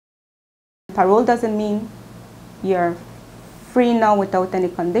Parole doesn't mean you're free now without any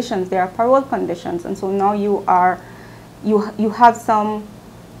conditions. There are parole conditions, and so now you have some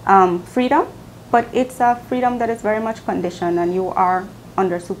freedom, but it's a freedom that is very much conditioned, and you are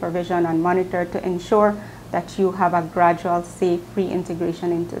under supervision and monitored to ensure that you have a gradual, safe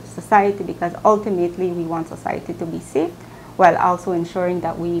reintegration into society, because ultimately we want society to be safe, while also ensuring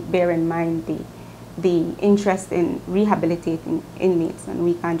that we bear in mind the interest in rehabilitating inmates, and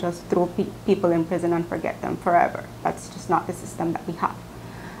we can't just throw people in prison and forget them forever. That's just not the system that we have.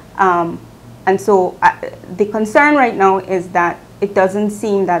 And so the concern right now is that it doesn't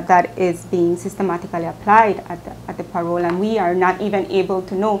seem that that is being systematically applied at the parole, and we are not even able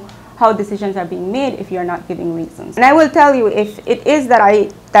to know how decisions are being made if you're not giving reasons. And I will tell you, if it is that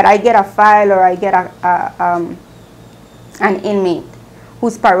I get a file, or I get an inmate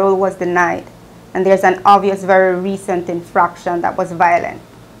whose parole was denied, and there's an obvious, very recent infraction that was violent,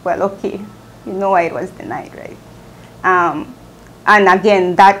 well, okay, you know why it was denied, right? And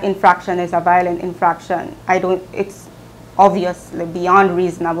again, that infraction is a violent infraction. It's obviously beyond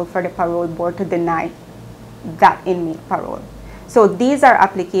reasonable for the parole board to deny that inmate parole. So these are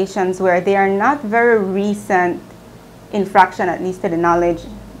applications where they are not very recent infraction, at least to the knowledge,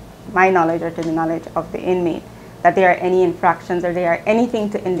 my knowledge, or to the knowledge of the inmate, that there are any infractions or there are anything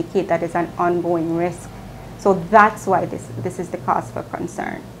to indicate that is an ongoing risk. So that's why this is the cause for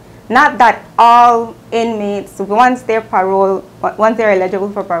concern. Not that all inmates, once they're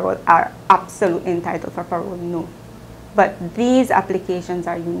eligible for parole, are absolutely entitled for parole, no. But these applications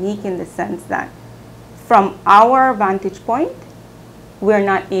are unique in the sense that from our vantage point, we're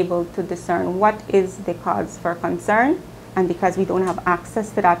not able to discern what is the cause for concern, and because we don't have access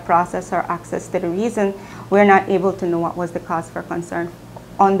to that process or access to the reason, we're not able to know what was the cause for concern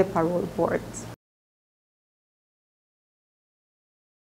on the parole boards.